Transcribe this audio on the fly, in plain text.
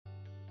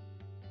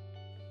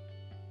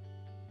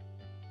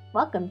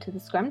Welcome to the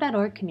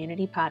Scrum.org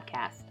Community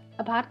Podcast,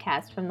 a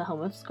podcast from the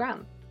home of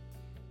Scrum.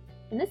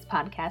 In this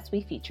podcast, we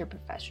feature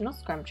professional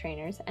Scrum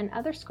trainers and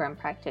other Scrum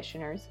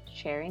practitioners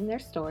sharing their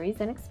stories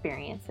and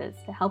experiences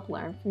to help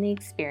learn from the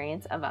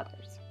experience of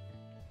others.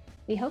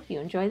 We hope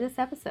you enjoy this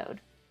episode.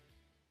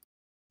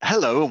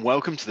 Hello and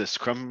welcome to the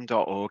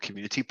Scrum.org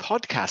Community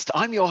Podcast.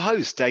 I'm your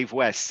host, Dave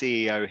West,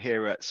 CEO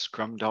here at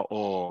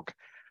Scrum.org.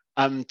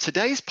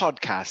 Today's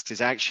podcast is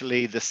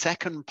actually the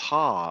second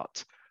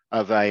part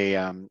of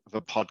a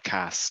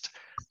podcast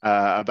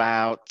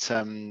about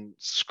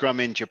Scrum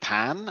in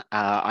Japan.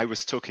 I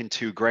was talking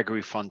to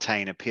Gregory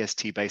Fontaine, a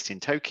PST based in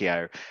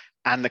Tokyo,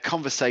 and the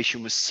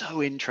conversation was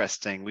so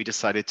interesting, we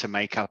decided to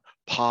make a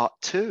part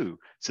two.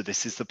 So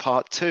this is the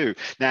part two.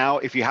 Now,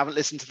 if you haven't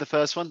listened to the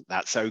first one,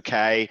 that's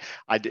okay.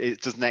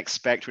 It doesn't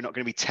expect, we're not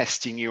going to be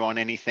testing you on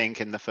anything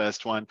in the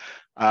first one.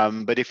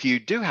 But if you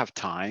do have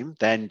time,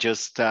 then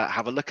just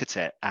have a look at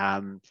it.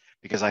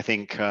 Because I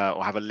think,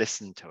 or have a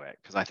listen to it,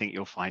 because I think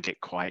you'll find it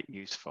quite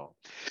useful.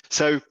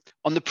 So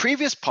on the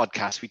previous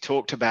podcast, we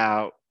talked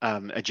about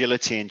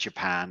agility in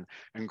Japan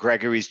and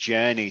Gregory's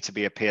journey to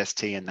be a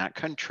PST in that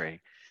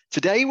country.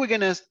 Today, we're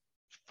going to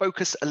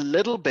focus a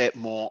little bit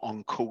more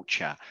on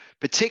culture,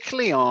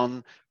 particularly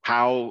on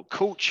how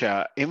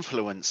culture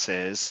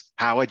influences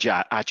how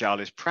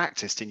agile is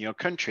practiced in your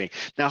country.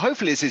 Now,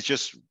 hopefully this is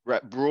just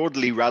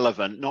broadly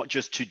relevant, not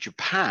just to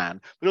Japan,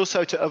 but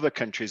also to other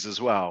countries as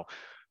well.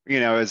 You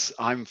know, as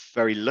I'm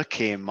very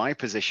lucky in my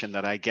position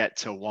that I get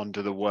to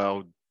wander the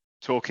world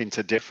talking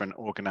to different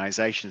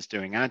organizations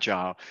doing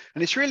agile.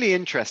 And it's really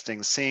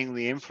interesting seeing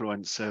the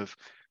influence of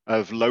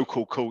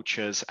local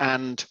cultures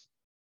and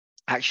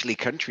actually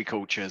country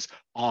cultures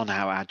on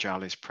how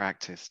agile is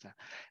practiced.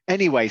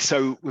 Anyway,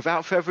 so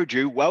without further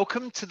ado,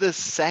 welcome to the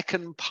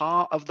second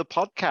part of the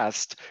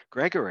podcast,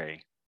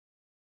 Gregory.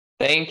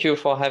 Thank you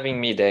for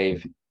having me,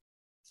 Dave.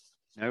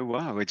 Oh,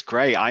 wow, it's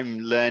great. I'm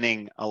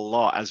learning a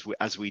lot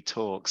as we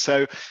talk.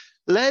 So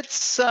let's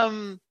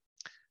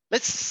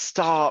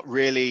start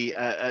really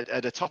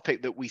at a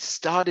topic that we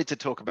started to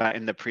talk about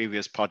in the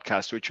previous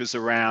podcast, which was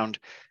around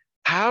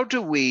how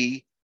do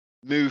we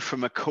move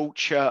from a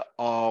culture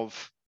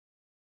of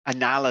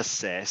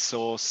analysis,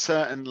 or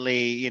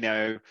certainly, you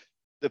know,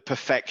 the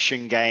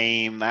perfection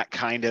game, that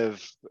kind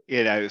of,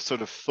 you know,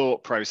 sort of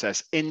thought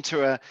process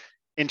into a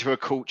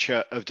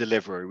culture of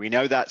delivery. We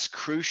know that's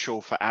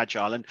crucial for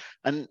agile,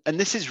 and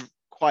this is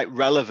quite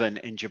relevant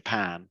in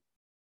Japan.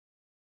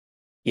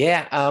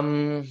 Yeah,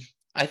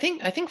 I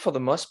think for the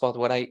most part,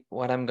 what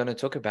I'm going to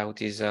talk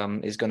about is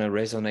going to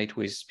resonate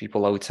with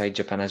people outside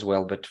Japan as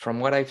well. But from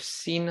what I've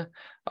seen,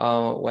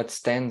 what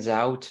stands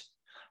out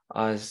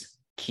as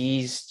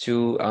keys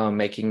to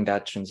making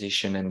that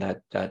transition and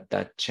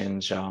that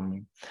change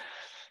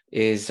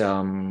is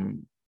the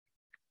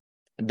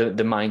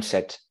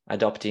mindset,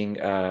 adopting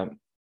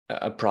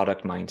a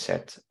product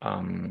mindset.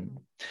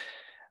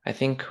 I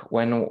think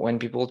when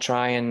people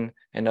try and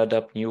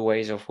adopt new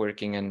ways of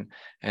working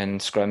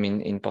and Scrum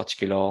in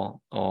particular,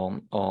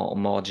 or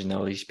more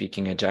generally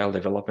speaking, agile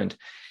development,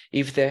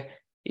 if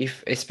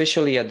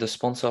especially at the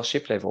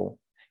sponsorship level,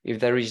 if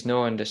there is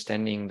no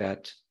understanding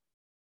that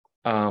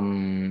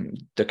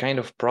the kind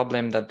of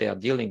problem that they are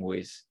dealing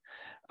with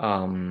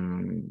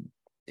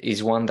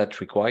is one that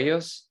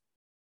requires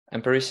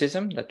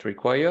empiricism, that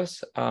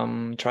requires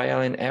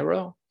trial and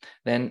error,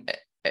 then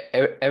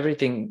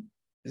everything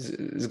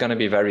is going to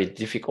be very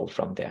difficult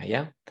from there.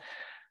 Yeah.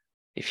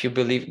 If you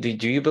believe,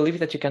 do you believe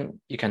that you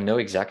can know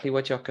exactly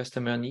what your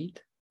customer need?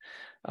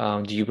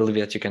 Do you believe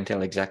that you can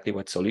tell exactly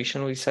what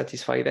solution will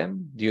satisfy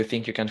them? Do you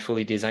think you can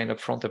fully design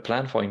upfront a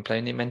plan for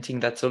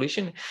implementing that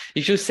solution?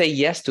 If you say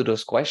yes to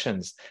those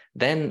questions,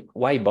 then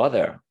why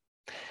bother?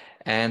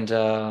 And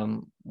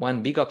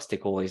one big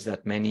obstacle is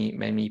that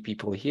many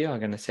people here are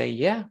going to say,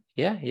 yeah,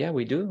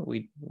 we do.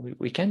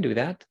 We can do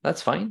that.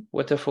 That's fine.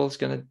 Waterfall is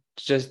going to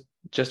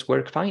just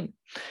work fine.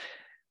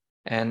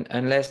 And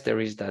unless there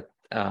is that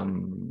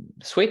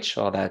switch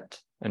or that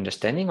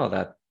understanding, or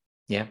that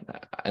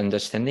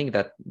understanding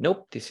that,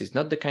 nope, this is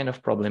not the kind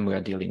of problem we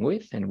are dealing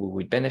with, and we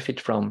would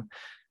benefit from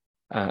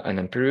an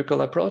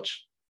empirical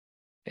approach,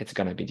 it's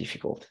going to be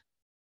difficult.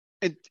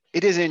 It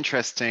is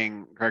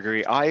interesting,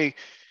 Gregory.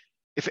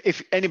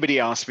 If anybody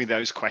asked me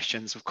those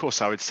questions, of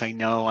course I would say,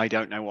 no, I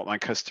don't know what my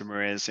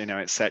customer is, you know,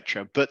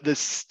 etc. But there's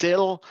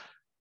still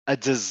a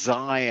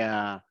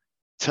desire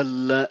to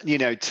learn, you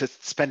know, to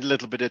spend a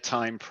little bit of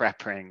time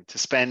prepping, to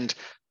spend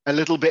a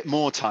little bit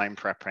more time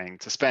prepping,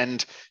 to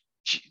spend,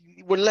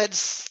 well,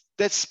 let's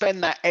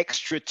spend that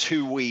extra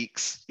 2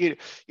 weeks. You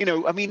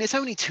know, I mean, it's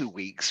only 2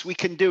 weeks. We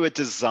can do a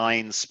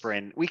design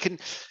sprint. We can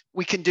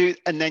do,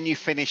 and then you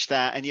finish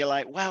that and you're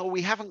like, well,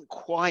 we haven't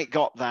quite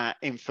got that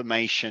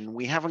information.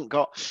 We haven't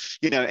got,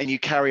 you know, and you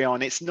carry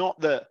on. It's not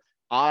that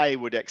I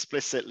would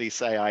explicitly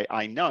say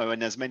I know,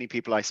 and there's many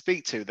people I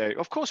speak to, they,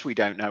 of course we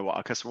don't know what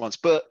our customer wants,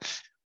 but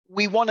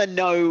we want to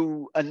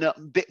know a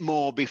bit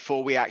more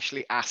before we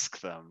actually ask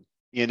them.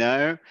 You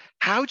know,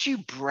 how do you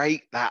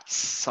break that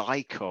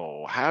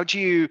cycle? How do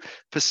you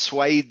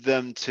persuade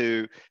them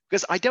to,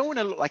 because I don't want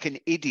to look like an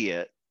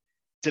idiot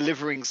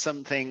delivering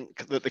something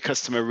that the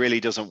customer really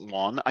doesn't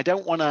want. I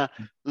don't want to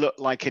look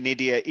like an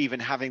idiot even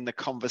having the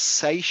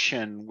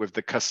conversation with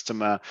the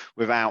customer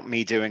without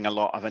me doing a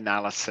lot of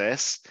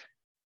analysis.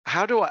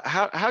 How do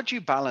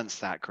you balance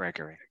that,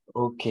 Gregory?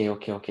 Okay.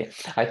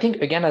 I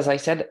think, again, as I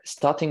said,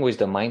 starting with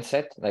the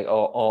mindset, like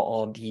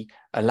or the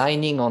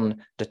aligning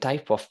on the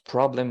type of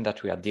problem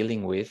that we are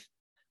dealing with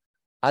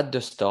at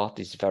the start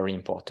is very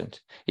important.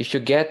 If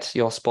you get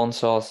your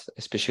sponsors,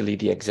 especially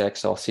the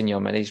execs or senior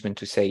management,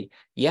 to say,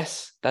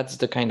 yes, that's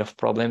the kind of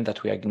problem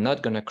that we are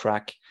not going to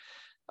crack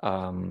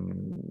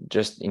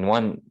just in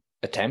one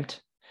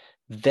attempt,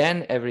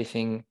 then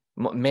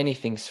many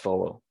things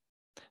follow.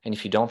 And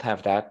if you don't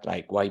have that,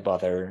 like, why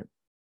bother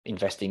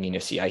investing in a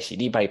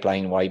CI/CD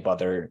pipeline? Why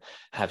bother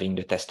having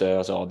the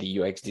testers or the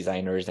UX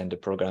designers and the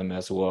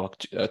programmers work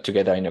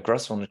together in a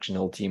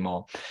cross-functional team?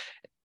 Or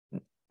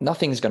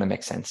nothing's going to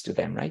make sense to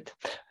them, right?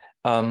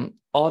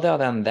 Other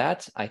than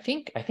that, I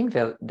think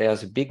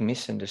there's a big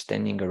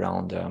misunderstanding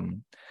around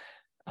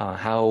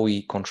how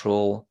we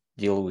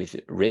deal with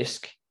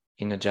risk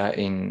in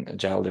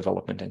agile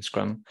development and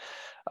Scrum.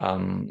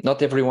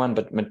 Not everyone,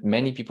 but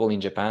many people in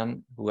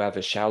Japan who have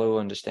a shallow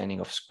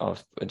understanding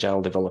of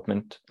agile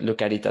development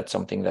look at it as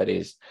something that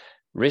is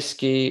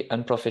risky,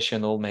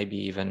 unprofessional, maybe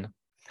even.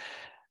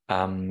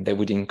 They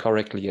would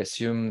incorrectly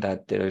assume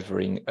that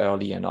delivering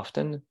early and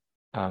often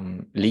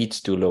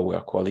leads to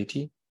lower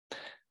quality,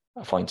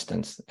 for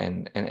instance,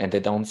 and they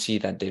don't see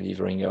that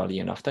delivering early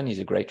and often is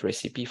a great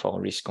recipe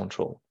for risk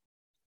control.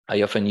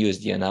 I often use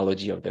the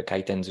analogy of the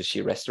kaiten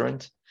sushi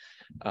restaurant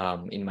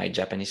in my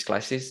Japanese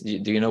classes.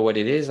 Do you know what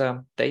it is,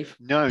 Dave?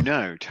 No.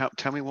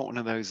 Tell me what one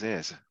of those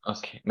is.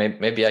 Okay,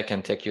 maybe I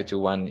can take you to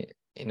one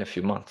in a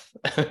few months.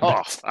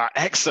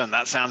 Excellent.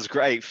 That sounds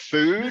great.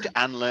 Food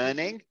and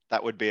learning,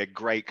 that would be a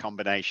great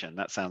combination.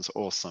 That sounds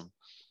awesome.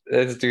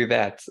 Let's do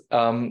that.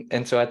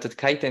 And so at the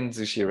kaiten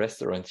sushi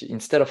restaurant,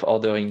 instead of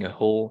ordering a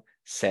whole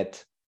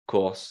set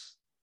course,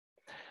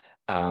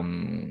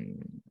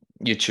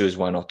 you choose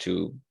one or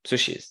two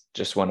sushis,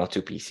 just one or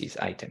two pieces,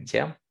 items,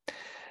 yeah?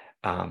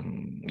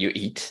 You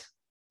eat,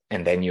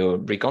 and then you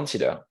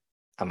reconsider.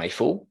 Am I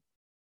full?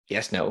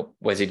 Yes, no.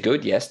 Was it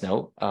good? Yes,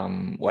 no.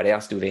 What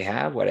else do they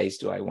have? What else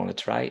do I want to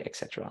try,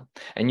 etc.?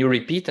 And you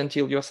repeat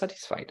until you're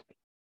satisfied.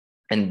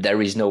 And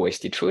there is no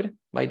wasted food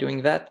by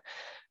doing that.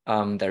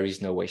 There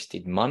is no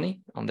wasted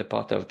money on the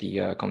part of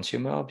the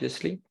consumer,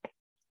 obviously.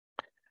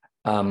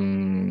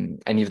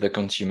 And if the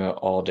consumer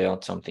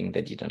ordered something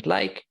they didn't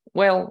like,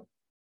 well,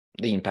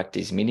 the impact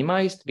is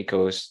minimized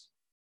because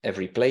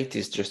every plate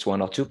is just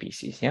one or two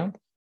pieces, yeah?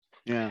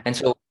 Yeah. And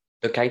so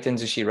the kaiten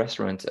sushi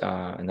restaurant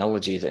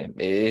analogy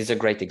is a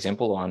great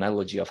example or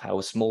analogy of how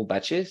small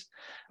batches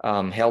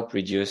help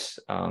reduce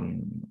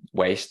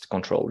waste,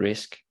 control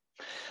risk,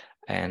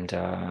 and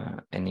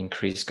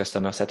increase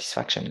customer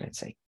satisfaction, let's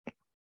say.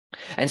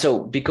 And so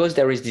because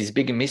there is this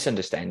big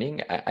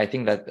misunderstanding, I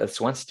think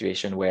that's one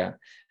situation where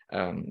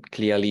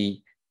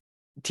clearly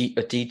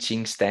a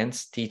teaching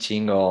stance,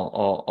 teaching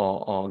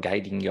or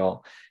guiding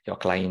your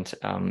client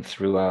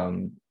through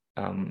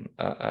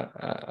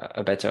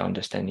a better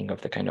understanding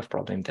of the kind of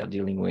problem they're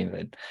dealing with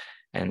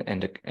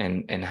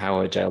and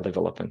how agile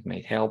development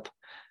may help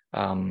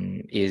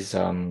is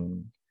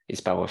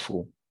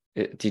powerful.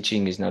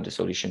 Teaching is not the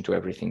solution to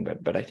everything,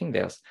 but I think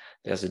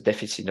there's a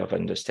deficit of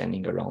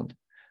understanding around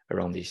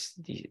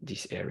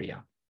this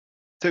area.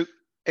 So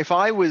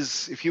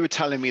if you were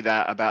telling me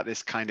that about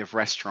this kind of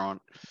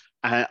restaurant,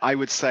 I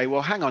would say,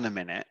 well, hang on a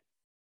minute.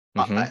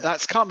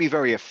 That can't be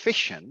very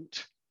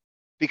efficient,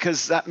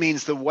 because that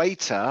means the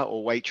waiter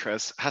or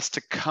waitress has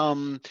to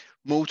come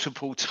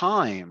multiple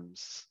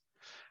times.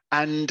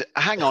 And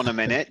hang on a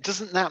minute,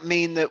 doesn't that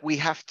mean that we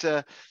have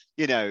to,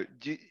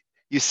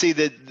 you see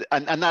that,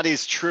 and that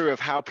is true of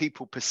how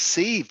people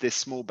perceive this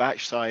small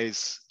batch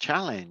size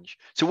challenge.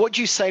 So what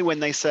do you say when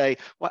they say,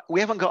 well,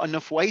 we haven't got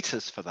enough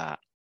waiters for that?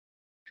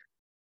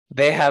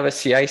 They have a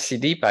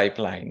CI/CD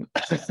pipeline.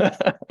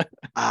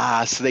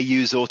 So they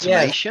use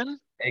automation? Yes,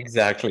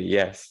 exactly,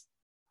 yes.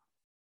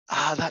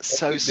 That's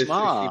so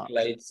smart. The sushi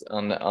plates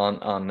on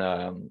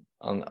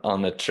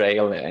a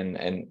trail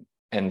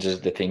and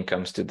just the thing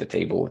comes to the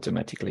table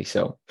automatically.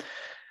 So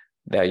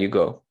there you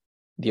go.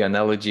 The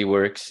analogy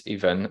works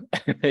even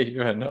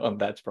on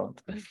that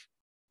front.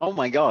 Oh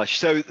my gosh!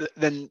 So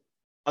then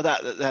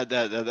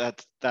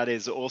that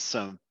is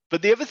awesome.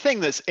 But the other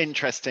thing that's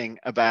interesting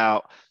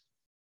about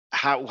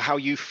how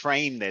you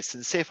frame this,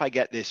 and see if I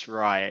get this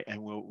right,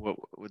 and we'll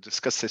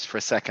discuss this for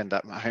a second,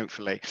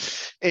 hopefully,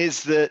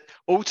 is that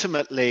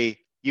ultimately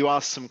you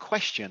ask some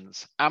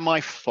questions. Am I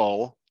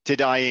full?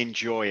 Did I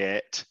enjoy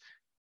it?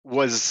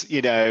 Was,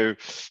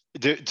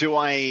 do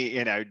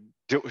I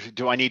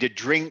need a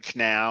drink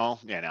now?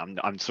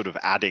 I'm sort of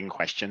adding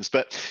questions,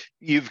 but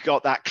you've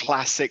got that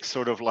classic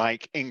sort of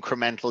like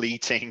incremental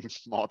eating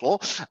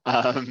model.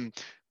 And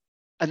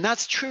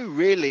that's true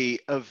really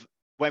of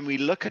when we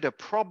look at a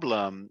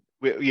problem,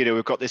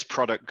 we've got this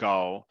product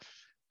goal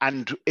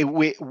and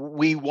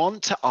we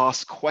want to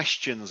ask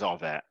questions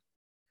of it.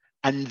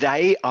 And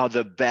they are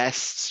the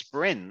best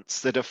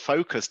sprints that are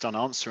focused on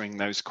answering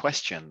those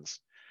questions.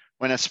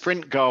 When a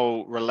sprint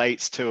goal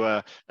relates to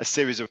a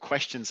series of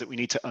questions that we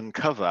need to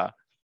uncover,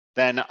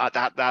 then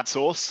that's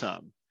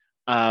awesome.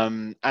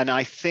 And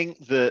I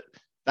think that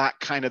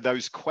kind of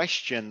those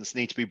questions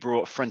need to be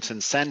brought front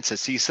and center.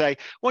 So you say,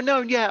 well,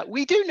 no, yeah,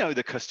 we do know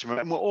the customer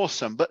and we're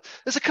awesome, but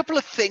there's a couple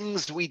of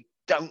things we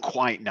don't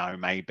quite know,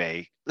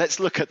 maybe. Let's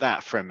look at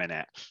that for a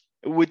minute.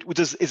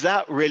 Is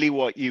that really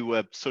what you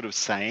were sort of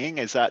saying?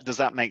 Does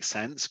that make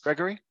sense,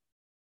 Gregory?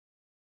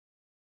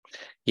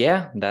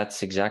 Yeah,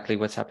 that's exactly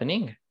what's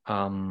happening.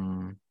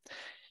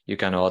 You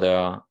can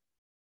order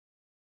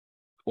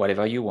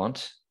whatever you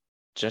want,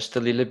 just a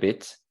little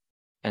bit,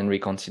 and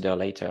reconsider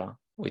later,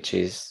 which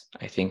is,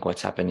 I think,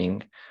 what's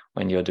happening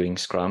when you're doing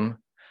Scrum.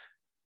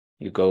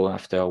 You go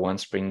after one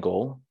sprint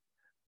goal,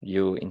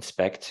 you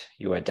inspect,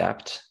 you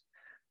adapt,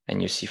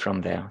 and you see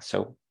from there.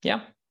 So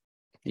yeah,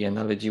 the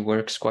analogy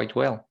works quite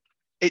well.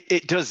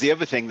 It does. The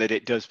other thing that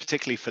it does,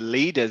 particularly for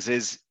leaders,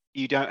 is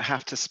you don't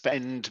have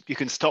to you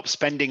can stop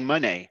spending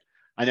money.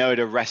 I know at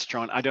a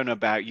restaurant, I don't know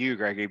about you,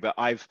 Gregory, but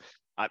I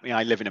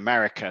live in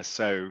America,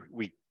 so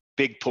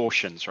big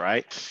portions,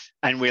 right?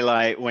 And we're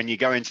like, when you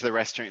go into the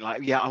restaurant,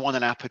 like, yeah, I want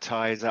an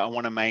appetizer, I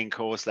want a main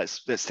course. Let's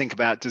think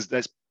about,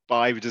 let's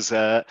buy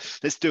dessert,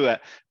 let's do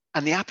it.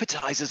 And the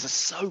appetizers are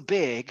so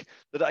big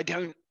that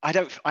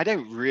I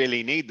don't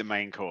really need the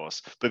main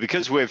course. But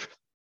because we've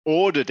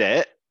ordered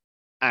it,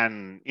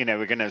 and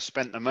we're going to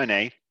spend the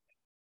money,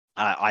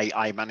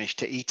 I managed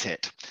to eat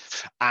it,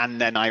 and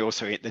then I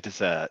also eat the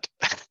dessert,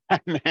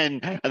 and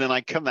then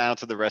I come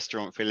out of the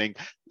restaurant feeling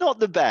not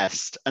the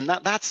best. And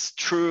that's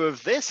true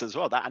of this as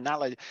well. That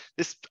analogy,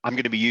 I'm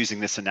going to be using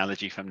this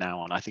analogy from now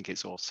on. I think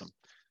it's awesome.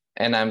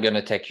 And I'm going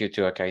to take you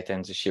to a kaiten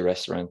sushi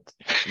restaurant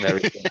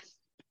very soon.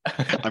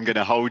 I'm going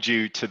to hold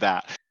you to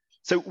that.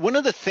 So one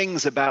of the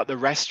things about the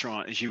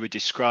restaurant, as you were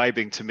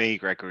describing to me,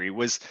 Gregory,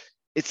 was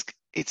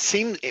it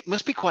seemed it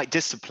must be quite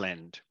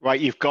disciplined, right?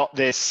 You've got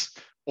this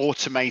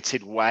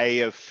automated way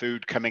of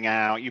food coming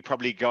out. You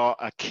probably got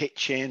a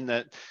kitchen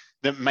that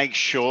makes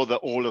sure that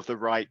all of the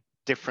right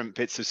different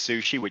bits of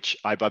sushi, which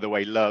I, by the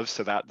way, love.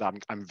 So that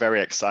I'm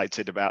very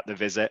excited about the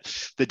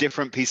visit. The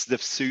different pieces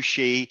of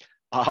sushi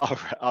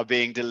are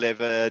being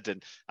delivered,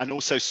 and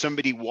also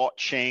somebody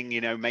watching.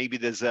 Maybe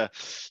there's a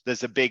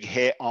big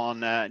hit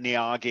on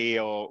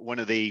Miyagi, or one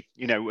of the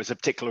was a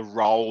particular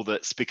role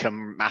that's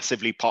become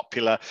massively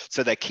popular,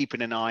 so they're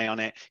keeping an eye on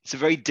it. It's a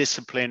very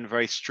disciplined,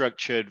 very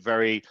structured,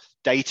 very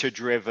data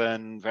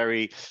driven,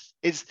 very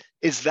is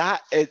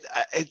that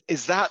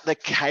the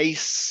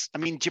case? I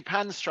mean,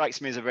 Japan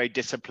strikes me as a very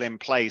disciplined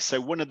place,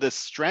 so one of the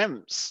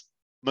strengths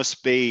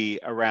must be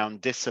around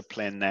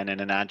discipline then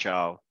in an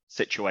agile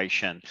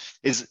situation.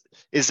 Is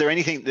there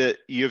anything that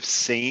you've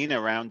seen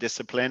around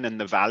discipline and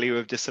the value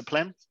of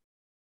discipline?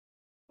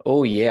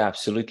 Oh yeah,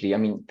 absolutely. I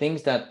mean,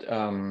 things that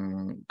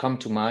come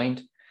to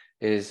mind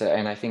is,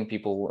 and I think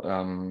people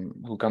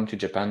who come to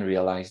Japan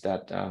realize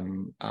that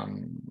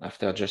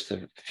after just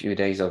a few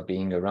days of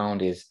being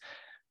around, is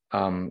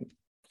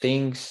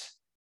things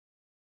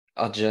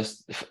are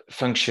just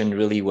function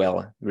really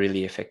well,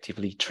 really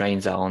effectively.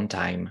 Trains are on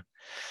time.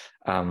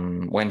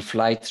 When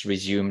flights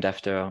resumed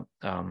after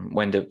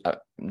when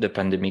the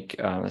pandemic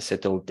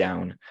settled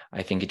down,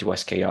 I think it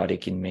was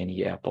chaotic in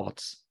many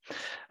airports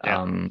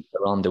around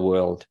the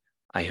world,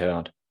 I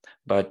heard,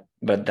 but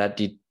that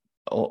did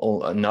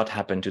not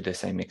happen to the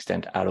same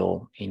extent at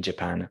all in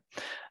Japan.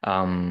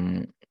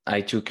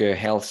 I took a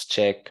health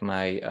check,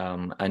 my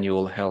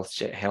annual health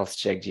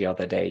check the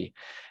other day,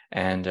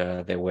 and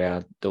there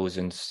were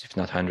dozens, if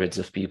not hundreds,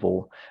 of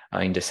people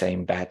in the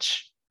same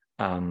batch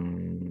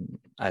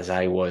as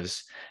I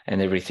was,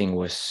 and everything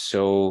was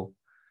so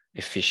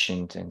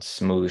efficient and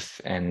smooth,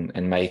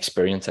 and my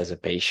experience as a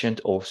patient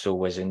also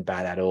wasn't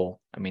bad at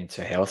all. I mean, it's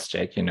a health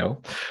check,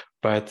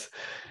 but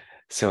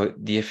so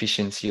the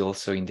efficiency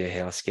also in the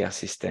healthcare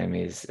system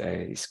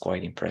is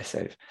quite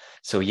impressive.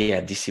 So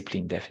yeah,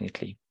 discipline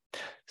definitely.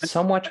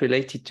 Somewhat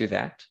related to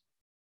that.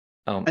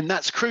 And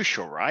that's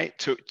crucial, right?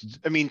 To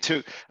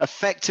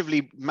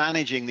effectively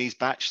managing these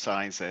batch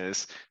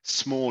sizes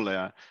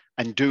smaller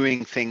and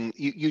doing things,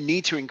 you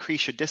need to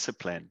increase your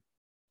discipline.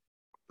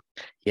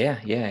 Yeah,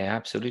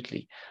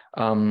 absolutely.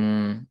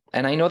 And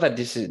I know that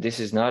this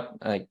is not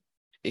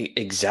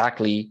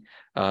exactly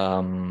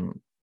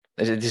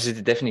this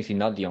is definitely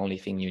not the only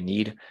thing you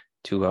need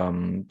to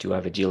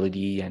have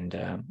agility and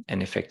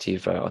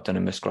effective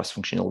autonomous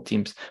cross-functional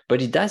teams,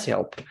 but it does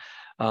help.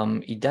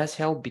 It does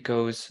help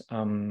because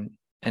and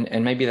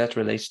maybe that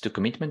relates to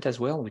commitment as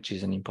well, which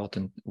is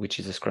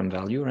a Scrum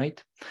value,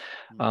 right?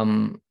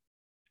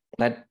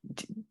 That,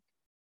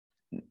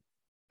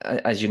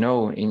 as you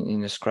know,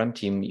 in a Scrum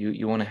team,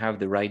 you want to have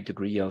the right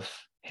degree of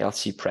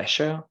healthy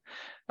pressure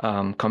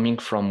coming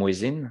from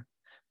within,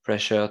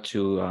 pressure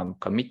to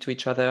commit to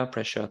each other,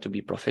 pressure to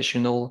be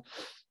professional,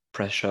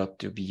 pressure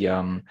to be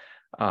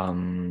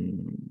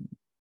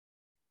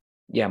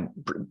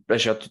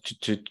pressure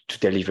to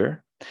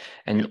deliver,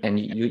 and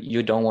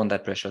you don't want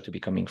that pressure to be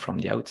coming from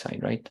the outside,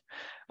 right?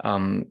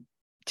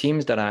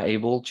 teams that are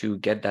able to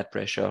get that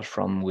pressure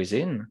from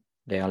within,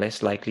 they are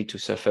less likely to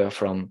suffer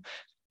from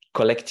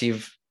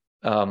collective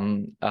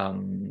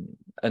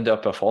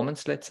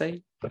underperformance, let's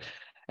say.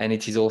 And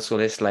it is also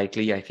less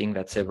likely, I think,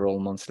 that several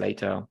months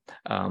later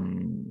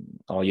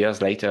or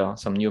years later,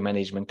 some new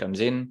management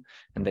comes in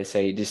and they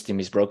say, this team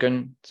is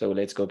broken, so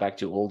let's go back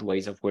to old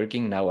ways of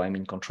working. Now I'm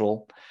in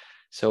control.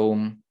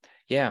 So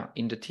yeah,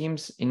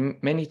 in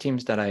many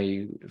teams that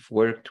I've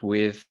worked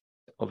with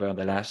over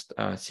the last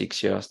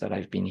 6 years that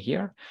I've been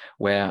here,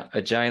 where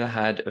Agile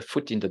had a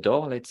foot in the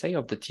door, let's say,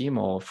 of the team,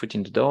 or a foot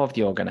in the door of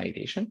the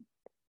organization.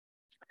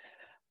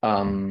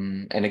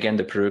 And again,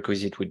 the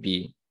prerequisite would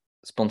be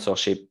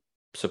sponsorship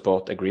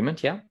support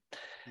agreement. Yeah.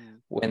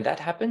 When that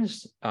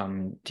happens,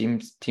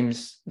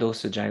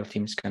 those agile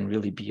teams can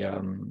really be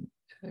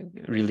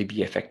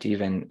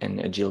effective, and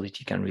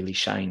agility can really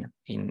shine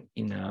in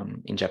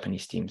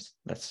Japanese teams.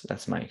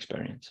 That's my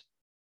experience.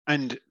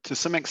 And to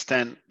some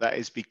extent, that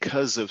is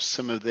because of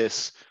some of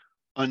this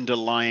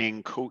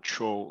underlying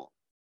cultural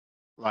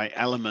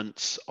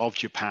elements of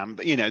Japan,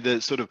 but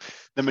the sort of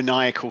the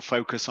maniacal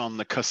focus on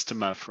the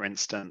customer, for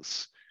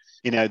instance,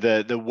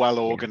 the well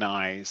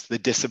organized, the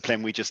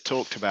discipline we just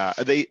talked about.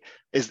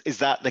 Is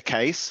that the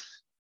case?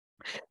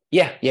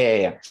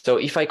 Yeah. So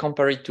if I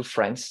compare it to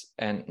France,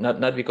 and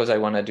not because I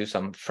want to do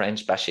some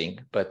French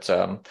bashing, but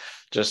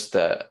just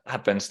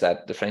happens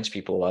that the French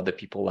people are the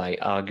people I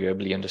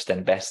arguably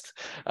understand best.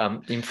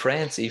 In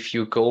France, if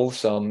you call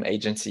some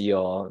agency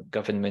or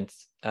government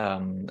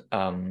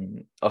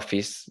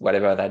office,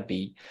 whatever that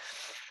be,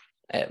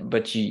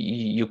 but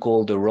you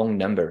call the wrong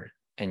number,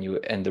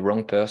 and the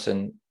wrong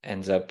person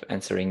ends up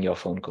answering your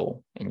phone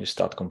call, and you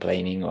start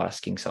complaining or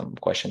asking some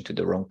question to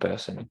the wrong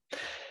person,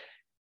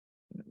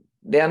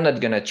 they are not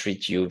gonna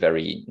treat you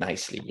very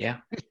nicely. Yeah.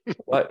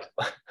 What?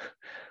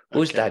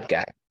 Who's that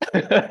guy?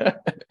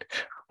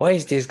 Why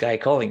is this guy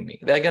calling me?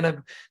 They're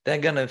gonna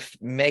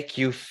make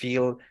you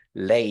feel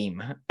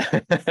lame,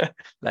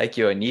 like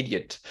you're an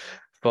idiot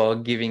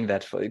for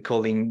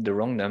calling the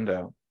wrong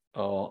number,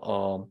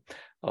 or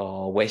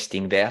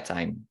wasting their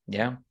time.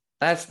 Yeah,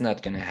 that's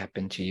not gonna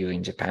happen to you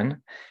in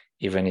Japan,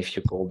 even if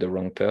you call the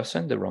wrong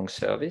person, the wrong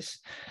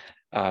service.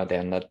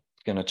 They're not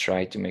going to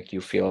try to make you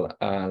feel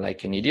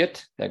like an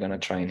idiot. They're going to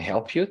try and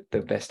help you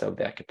the best of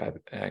their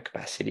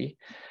capacity.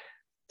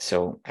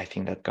 So I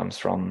think that comes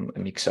from a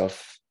mix of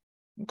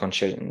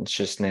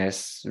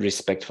conscientiousness,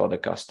 respect for the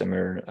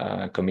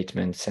customer,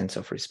 commitment, sense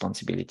of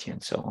responsibility,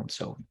 and so on.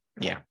 So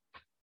yeah,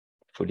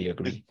 fully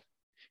agree.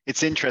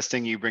 It's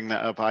interesting you bring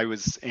that up.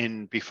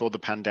 Before the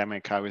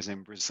pandemic, I was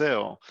in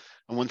Brazil.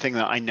 And one thing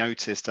that I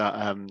noticed at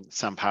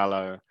São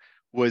Paulo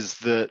was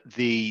that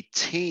the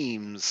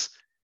teams,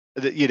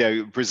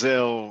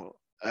 Brazil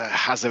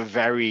has a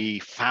very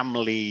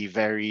family,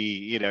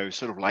 very,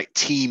 sort of like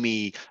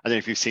teamy. I don't know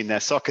if you've seen their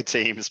soccer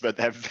teams, but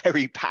they're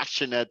very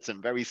passionate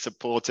and very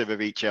supportive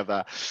of each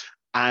other.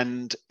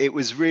 And it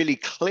was really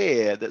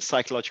clear that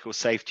psychological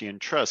safety and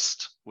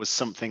trust was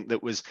something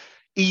that was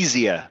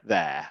easier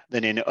there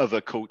than in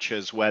other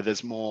cultures where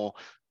there's more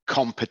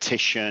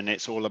competition.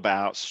 It's all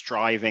about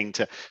striving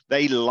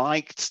they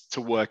liked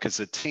to work as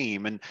a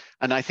team. And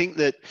I think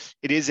that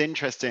it is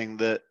interesting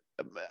that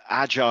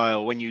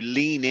Agile, when you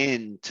lean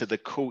into the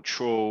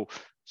cultural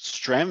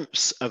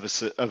strengths of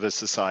a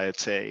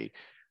society,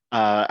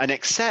 and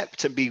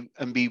accept and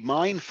be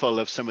mindful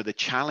of some of the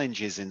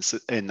challenges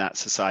in that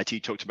society.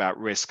 You talked about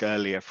risk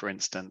earlier, for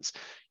instance.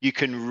 You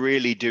can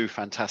really do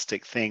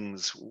fantastic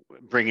things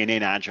bringing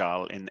in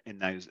Agile in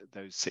those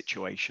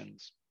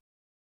situations.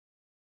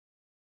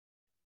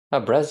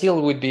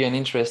 Brazil would be an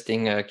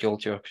interesting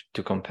culture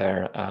to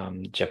compare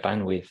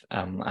Japan with.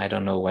 I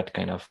don't know what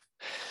kind of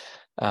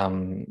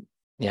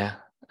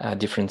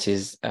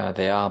differences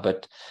there are,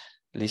 but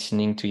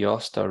listening to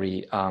your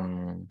story,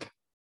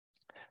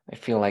 I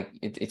feel like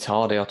it's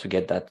harder to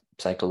get that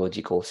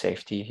psychological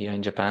safety here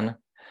in Japan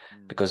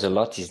because a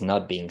lot is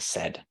not being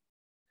said.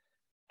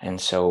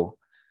 And so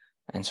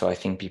I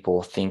think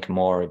people think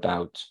more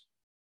about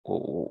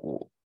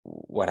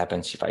what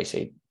happens if I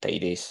say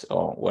this,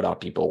 or what are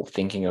people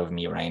thinking of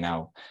me right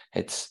now.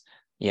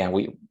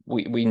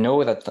 We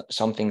know that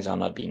some things are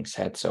not being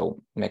said,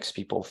 so it makes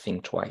people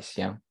think twice.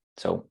 Yeah.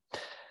 So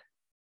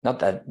not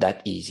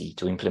that easy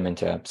to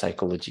implement a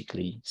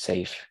psychologically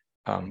safe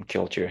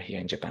culture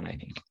here in Japan, I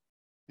think.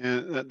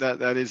 Yeah,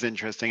 that is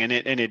interesting, and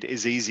it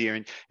is easier,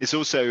 and it's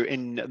also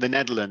in the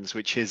Netherlands,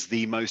 which is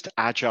the most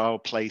agile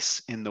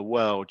place in the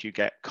world. You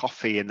get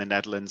coffee in the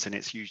Netherlands, and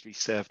it's usually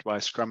served by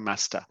a Scrum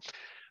Master.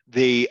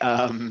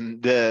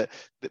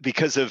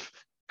 Because of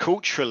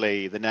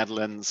culturally, the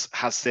Netherlands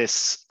has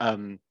this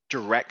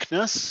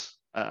directness,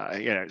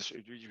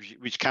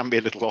 which can be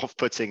a little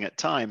off-putting at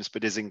times,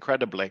 but is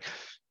incredibly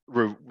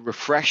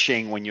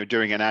refreshing when you're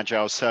doing an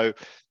agile. So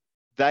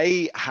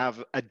they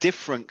have a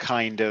different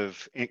kind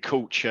of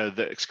culture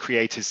that's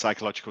created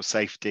psychological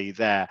safety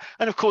there.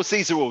 And of course,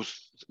 these are all,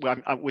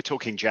 we're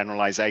talking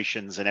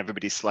generalizations, and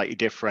everybody's slightly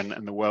different,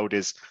 and the world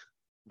is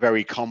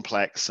very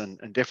complex and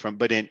different.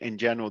 But in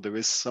general, there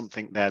is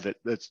something there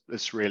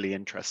that's really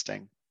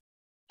interesting.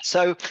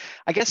 So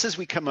I guess as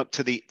we come up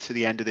to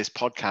the end of this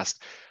podcast,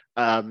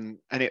 and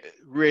it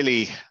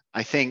really,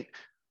 I think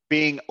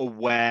being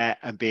aware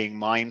and being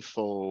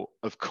mindful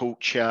of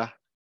culture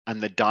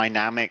and the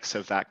dynamics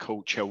of that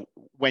culture,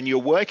 when you're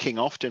working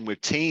often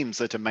with teams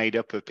that are made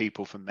up of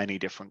people from many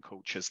different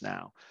cultures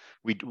now,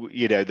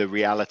 the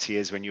reality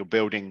is when you're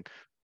building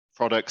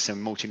products in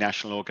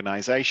multinational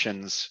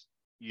organizations,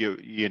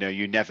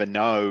 you never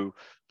know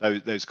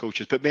those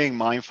cultures, but being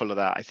mindful of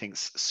that, I think,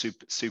 is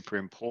super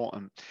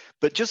important.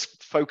 But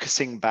just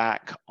focusing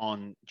back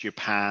on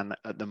Japan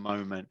at the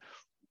moment,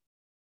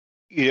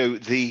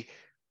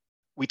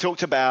 we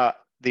talked about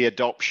the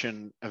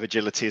adoption of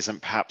agility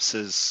isn't perhaps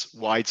as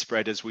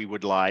widespread as we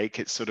would like.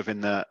 It's sort of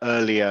in the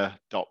earlier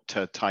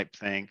adopter type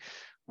thing.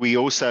 We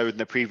also, in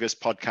the previous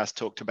podcast,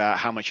 talked about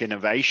how much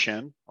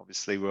innovation.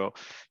 Obviously, we're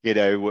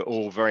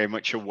all very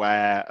much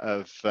aware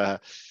of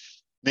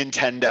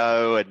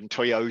Nintendo and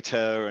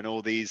Toyota and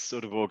all these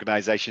sort of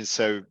organizations.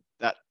 So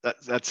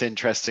that's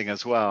interesting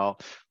as well.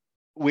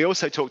 We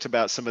also talked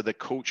about some of the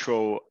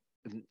cultural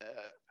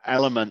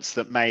elements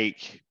that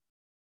make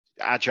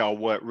agile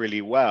work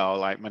really well,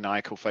 like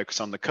maniacal focus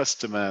on the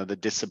customer, the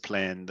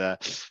discipline,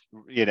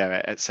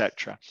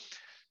 etc.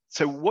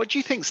 So what do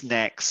you think's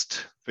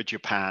next for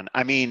Japan?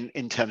 I mean,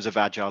 in terms of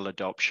agile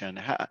adoption,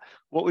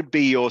 what would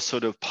be your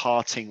sort of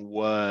parting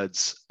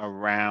words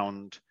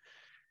around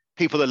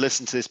people that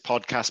listen to this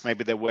podcast?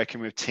 Maybe they're working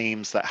with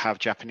teams that have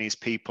Japanese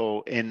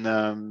people in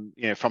them,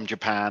 from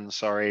Japan,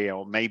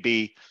 or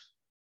maybe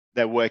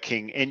they're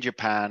working in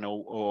Japan,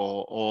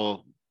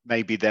 or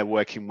maybe they're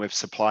working with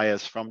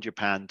suppliers from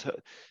Japan.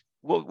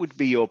 What would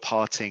be your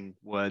parting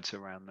words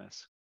around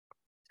this?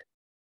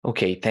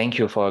 Okay, thank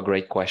you for a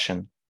great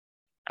question.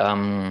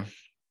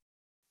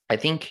 I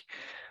think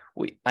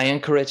I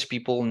encourage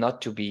people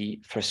not to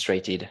be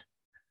frustrated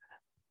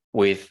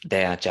with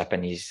their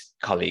Japanese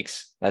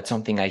colleagues. That's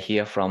something I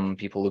hear from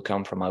people who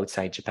come from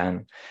outside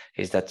Japan,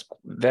 is that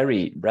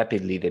very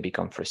rapidly they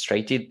become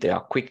frustrated. They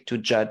are quick to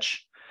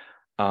judge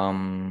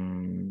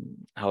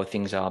how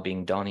things are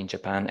being done in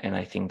Japan, and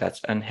I think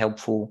that's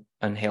unhelpful,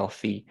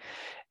 unhealthy,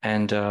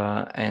 and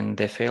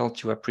they fail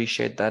to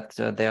appreciate that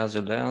there's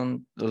a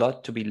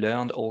lot to be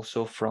learned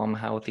also from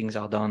how things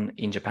are done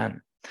in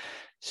Japan.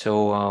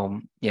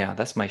 So yeah,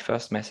 that's my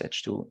first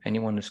message to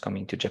anyone who's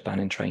coming to Japan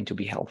and trying to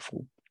be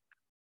helpful.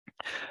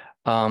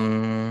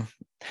 The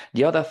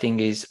other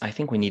thing is, I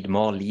think we need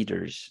more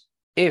leaders.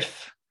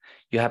 If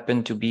you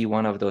happen to be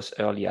one of those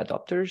early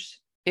adopters,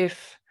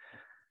 if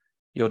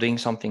you're doing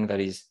something that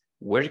is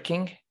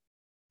working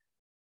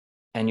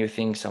and you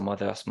think some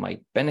others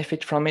might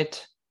benefit from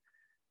it,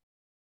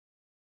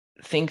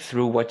 think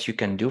through what you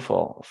can do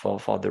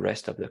for the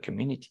rest of the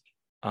community.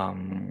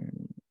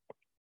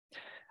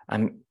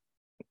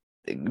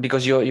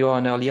 Because you're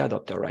an early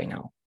adopter right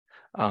now.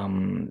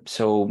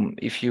 So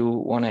if you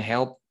want to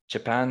help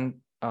Japan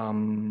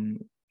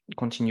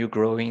continue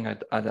growing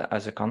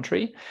as a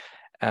country,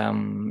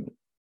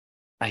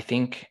 I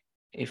think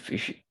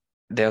if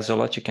there's a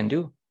lot you can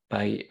do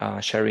by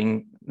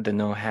sharing the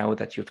know-how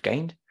that you've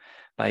gained,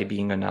 by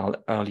being an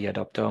early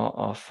adopter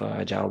of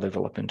agile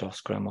development or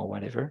Scrum or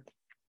whatever.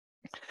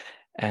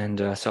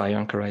 And so I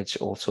encourage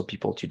also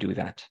people to do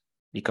that,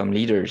 become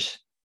leaders.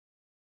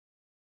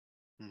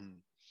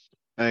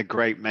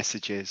 Great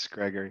messages,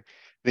 Gregory.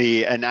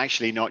 And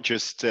actually not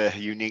just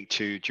unique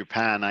to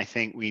Japan. I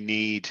think we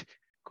need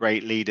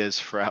great leaders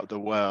throughout the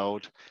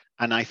world.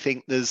 And I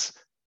think there's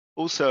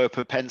also a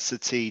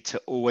propensity to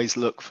always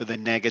look for the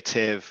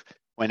negative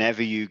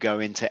whenever you go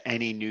into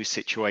any new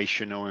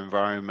situation or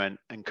environment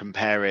and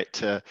compare it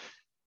to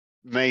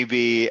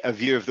maybe a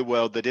view of the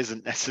world that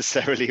isn't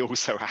necessarily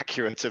also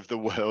accurate of the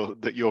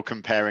world that you're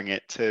comparing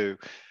it to.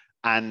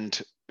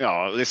 And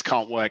this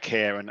can't work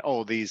here, and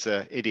these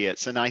are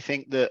idiots. And I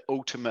think that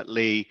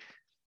ultimately,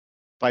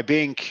 by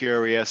being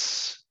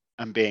curious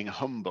and being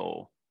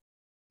humble,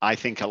 I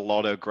think a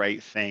lot of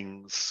great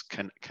things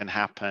can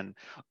happen.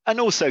 And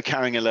also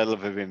carrying a little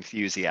bit of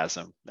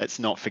enthusiasm. Let's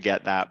not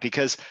forget that,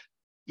 because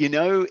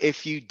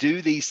if you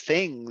do these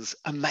things,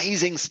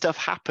 amazing stuff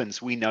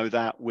happens. We know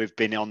that. We've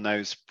been on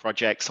those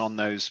projects, on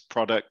those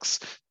products,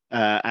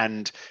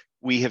 and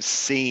we have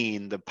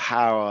seen the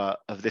power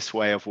of this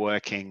way of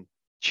working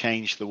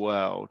change the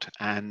world,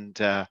 and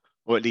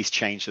or at least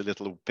change the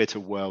little bit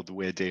of world that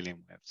we're dealing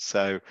with.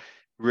 So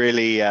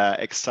really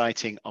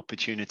exciting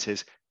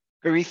opportunities.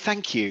 Gregory,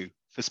 thank you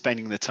for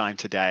spending the time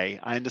today.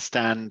 I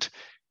understand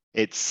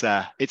it's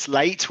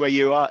late where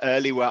you are,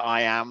 early where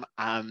I am,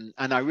 and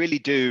I really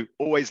do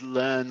always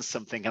learn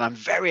something. And I'm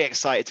very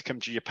excited to come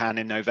to Japan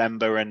in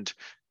November and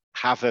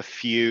have a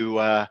few,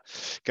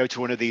 go to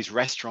one of these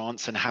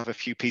restaurants and have a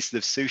few pieces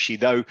of sushi.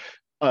 Though,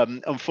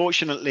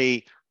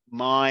 unfortunately,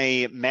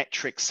 my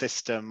metric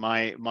system,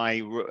 my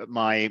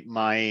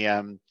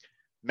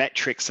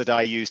metrics that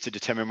I use to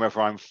determine whether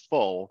I'm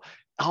full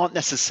aren't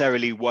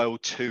necessarily well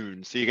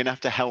tuned. So you're going to have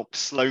to help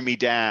slow me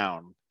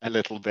down a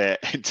little bit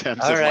in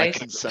terms of my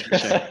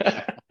consumption.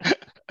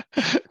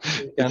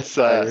 It's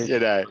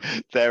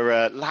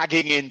they're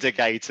lagging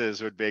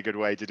indicators would be a good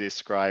way to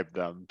describe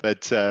them.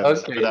 But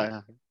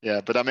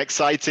I'm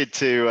excited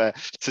to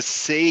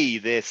see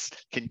this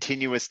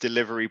continuous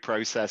delivery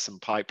process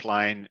and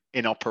pipeline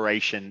in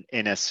operation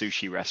in a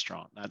sushi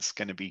restaurant. That's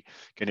going to be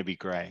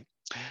great.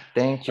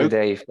 Thank you,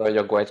 Dave, for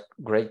your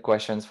great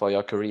questions, for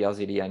your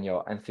curiosity and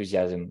your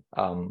enthusiasm.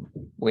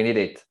 We need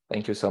it.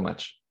 Thank you so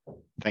much.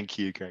 Thank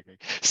you, Gregory.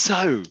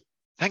 So,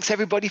 thanks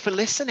everybody for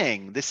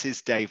listening. This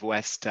is Dave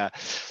West, the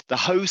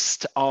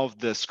host of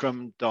the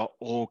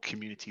Scrum.org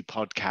community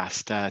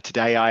podcast.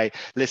 Today I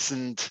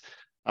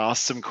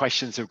asked some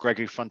questions of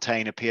Gregory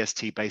Fontaine, a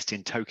PST based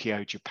in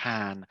Tokyo,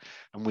 Japan,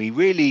 and we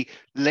really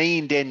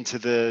leaned into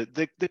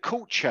the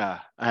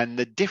culture and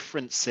the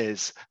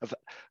differences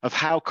of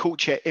how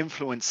culture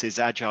influences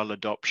agile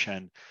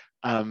adoption.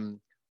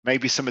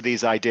 Maybe some of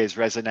these ideas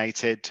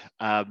resonated.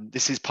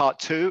 This is part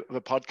 2 of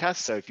a podcast,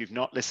 so if you've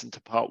not listened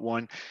to part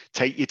 1,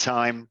 take your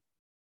time,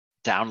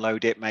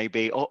 download it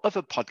maybe, or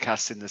other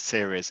podcasts in the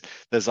series.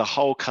 There's a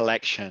whole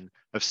collection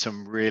of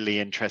some really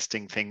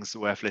interesting things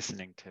worth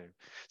listening to.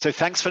 So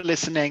thanks for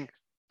listening,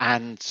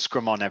 and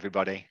Scrum on,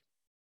 everybody.